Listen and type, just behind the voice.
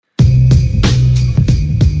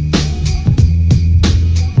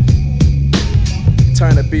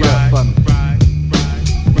beat up for me.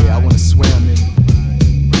 Yeah, I wanna swim in it.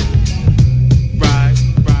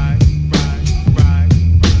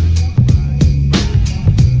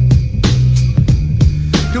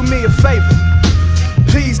 Do me a favor,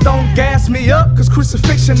 please don't gas me up, cause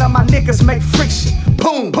crucifixion of my niggas make friction.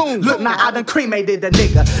 Boom, boom, look now I done cremated a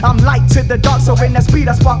nigga. I'm light to the dark, so in that speed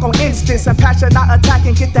I spark on instance. And passion not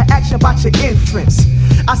attacking, get the action about your inference.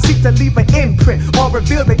 I seek to leave an imprint or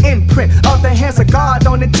reveal the imprint of the hands of God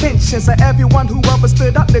on intentions of everyone who ever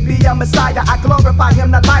stood up to be a Messiah. I glorify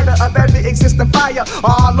him, the lighter of every existing fire.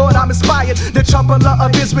 Oh Lord, I'm inspired, the troubler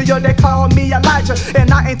of Israel, they call me Elijah.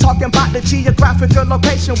 And I ain't talking about the geographical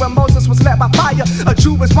location where Moses was led by fire. A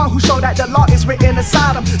Jew is one who showed that the law is written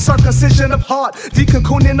inside him. Circumcision of heart,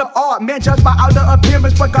 decocooning of art. Man judged by outer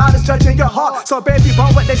appearance, but God is judging your heart. So baby,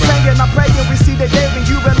 born what they saying, I'm praying we see the day when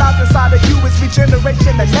you realize inside of you is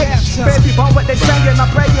regeneration. Baby, born what they saying, I'm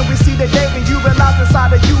praying we see the day when you realize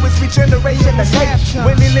inside of you is regeneration.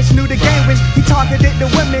 Willie Lynch knew the game when he targeted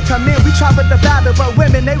the women. Come in, we traveled the battle, but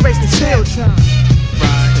women they raised the children.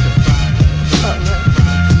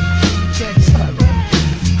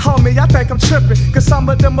 Homie, I think I'm tripping, cause some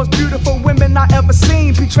of the most beautiful women I ever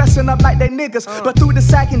seen be dressing up like they niggas. But through the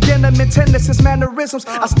sagging denim and tendencies, mannerisms,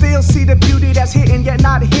 I still see the beauty that's hitting, yet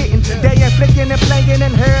not hitting. They ain't flicking and playing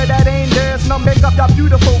in her, that ain't theirs. No makeup, y'all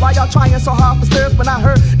beautiful, why y'all trying so hard for stairs? When I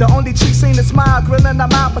heard the only chick seen the smile, grilling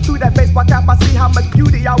them out. But through that baseball cap, I see how much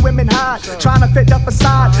beauty y'all women hide, trying to fit the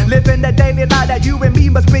facade, living the daily life that you and me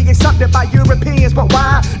must be accepted by Europeans. But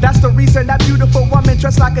why? That's the reason that beautiful woman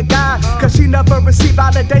dressed like a guy, cause she never received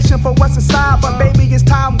validation for what's inside. But baby, it's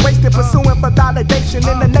time wasted pursuing for validation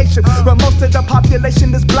in the nation where most of the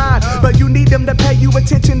population is blind. But you need them to pay you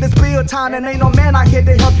attention, this real time. And ain't no man out here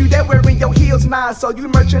to help you, they're wearing your heels now. So you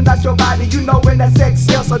merchandise your body, you know when that sex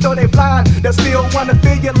sells. So though they blind, they still wanna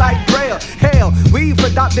feel you like Braille. Hell, we've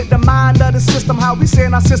adopted the mind of the system, how we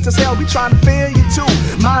send our sisters hell, we trying to feel you too.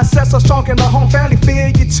 Mindset so strong in the home family, feel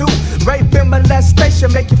you too. Rape and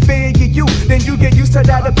molestation make you feel you. Then you get used to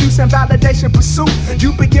that abuse and validation pursuit.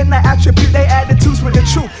 You begin to attribute their attitudes with the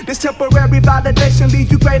truth. This temporary validation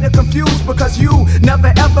leaves you greater confused, because you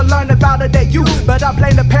never ever learn to validate you. But I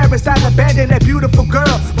blame the parents that abandon that beautiful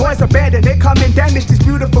girl. Boys abandon, they come and damage these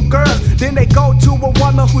beautiful girls. Then they go to a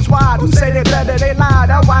woman who's wild, who say they better, they lie.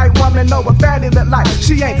 That white woman know what family look like.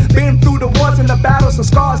 She ain't been through the wars and the battles and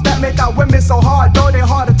scars that make our women so hard, though their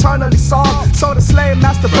heart eternally soft. So the slave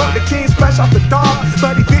master broke the king's flesh off the dog,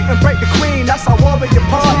 but he didn't break the queen, that's our warrior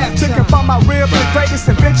part. Took him from my rib, the greatest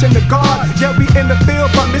invention to God. Yeah, we in the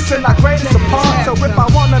field, but missing our greatest apart. So if I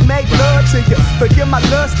wanna make love to you, forgive my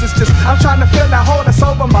lust, it's just I'm trying to feel that hole that's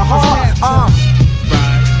over my heart.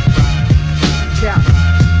 Yeah.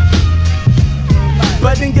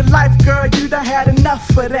 But in your life, girl, you done had enough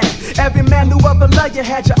of that. Every man who ever loved you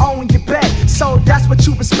had you on your back. So that's what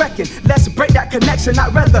you respecting. Let's break that connection.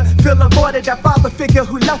 I'd rather feel avoided that father figure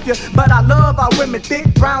who left you. But I love our women,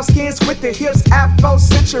 thick brown skins with the hips,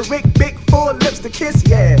 Afrocentric, big full lips to kiss,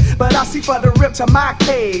 yeah. But I see for the rip to my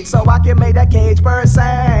cage, so I can make that cage bird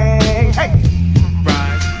sing. Hey.